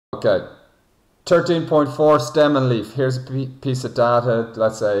Okay, 13.4 stem and leaf. Here's a piece of data.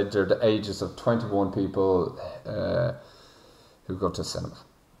 Let's say they're the ages of 21 people who go to cinema.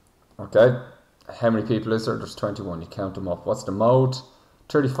 Okay, how many people is there? There's 21. You count them up. What's the mode?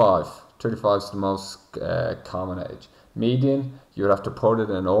 35. 35 is the most common age. Median, you would have to put it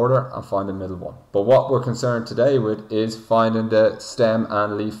in order and find the middle one. But what we're concerned today with is finding the stem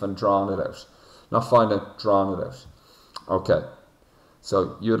and leaf and drawing it out. Not finding it, drawing it out. Okay.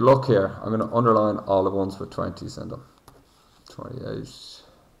 So you'd look here, I'm going to underline all the ones with 20s in them. 28,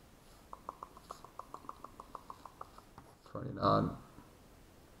 29,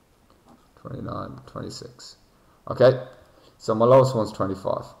 29, 26. Okay, so my lowest one's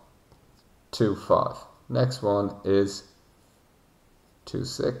 25. 2, 5. Next one is 2,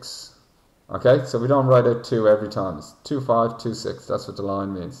 6. Okay, so we don't write out 2 every time. It's 2, 5, 2, 6. That's what the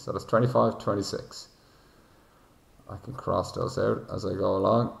line means. So that's 25, 26. I can cross those out as I go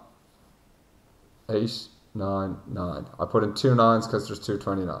along. 8, 9, 9. I put in 2 9s because there's 2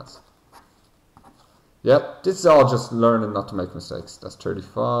 29s. Yep, this is all just learning not to make mistakes. That's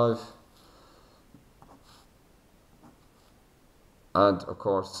 35. And of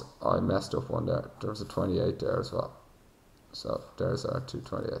course, I messed up one there. There was a 28 there as well. So there's our 2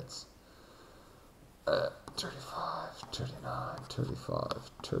 28s. 35, 39,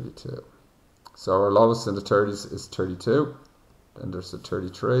 35, 32. So our lowest in the 30s is 32. Then there's the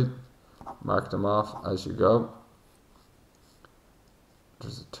 33. Mark them off as you go.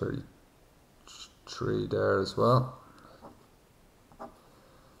 There's a 33 there as well.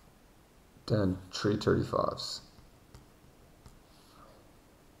 Then 3 35s.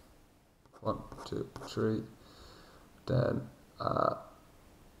 1, 2, 3. Then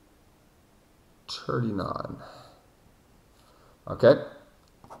 39. Okay.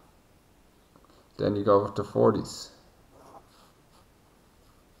 Then you go to 40s.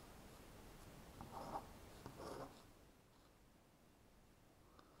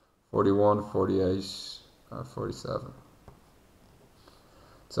 41, 48, 47.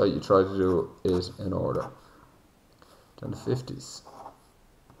 So you try to do it in order. Then the 50s.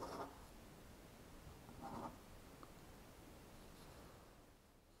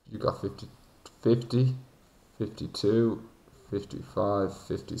 You got 50, 50, 52, 55,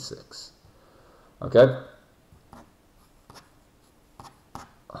 56. Okay.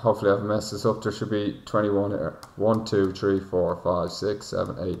 Hopefully I've messed this up. There should be 21 here. 1, 2, 3, 4, 5, 6,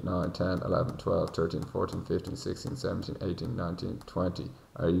 7, 8, 9, 10, 11, 12, 13, 14, 15, 16, 17, 18, 19, 20.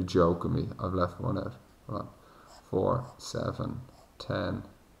 Are you joking me? I've left one out. Hold on. 4, 7, 10,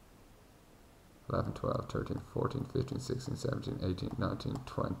 11, 12, 13, 14, 15, 16, 17, 18, 19,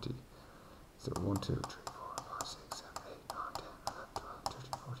 20. So 1, 2, 3, 4, 5, 6, 7, 8, 9, 10, 11, 12,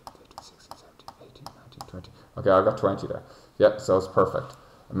 13, 14, 15, 16, 17, 18, 19, 20. Okay, I got 20 there. Yep, so it's perfect.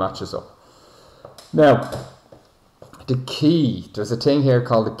 It matches up. Now, the key, there's a thing here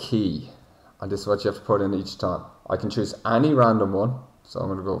called the key. And this is what you have to put in each time. I can choose any random one. So I'm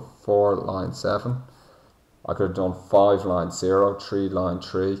going to go 4, line 7. I could have done 5, line 0, 3, line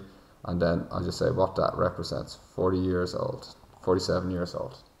 3. And then I'll just say what that represents. 40 years old, 47 years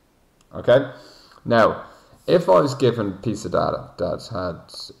old. Okay? Now, if I was given a piece of data that had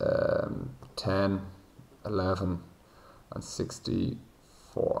 10, 11, and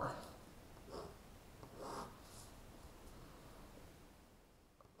 64.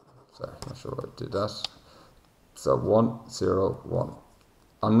 Sorry, not sure why I did that. So 1, 0, 1.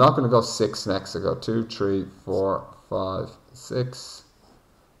 I'm not going to go 6 next. I go 2, 3, 4, 5, 6,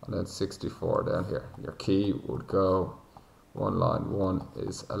 and then 64 down here. Your key would go 1, line 1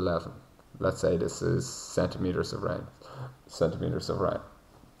 is 11. Let's say this is centimeters of rain. Centimeters of rain.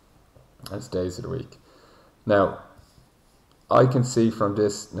 That's days of the week. Now, I can see from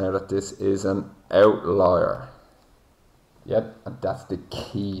this now that this is an outlier. Yep, and that's the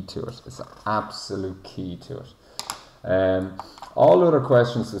key to it. It's an absolute key to it. All other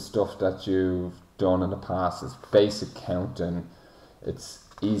questions is stuff that you've done in the past. It's basic counting. It's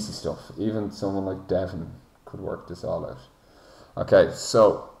easy stuff. Even someone like Devin could work this all out. Okay,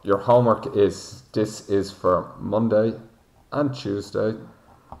 so your homework is, this is for Monday and Tuesday.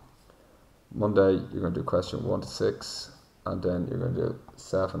 Monday, you're going to do question 1 to 6. And then you're going to do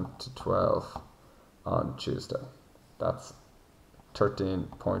 7 to 12 on Tuesday. That's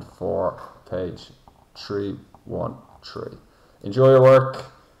 13.4, page 313. Enjoy your work.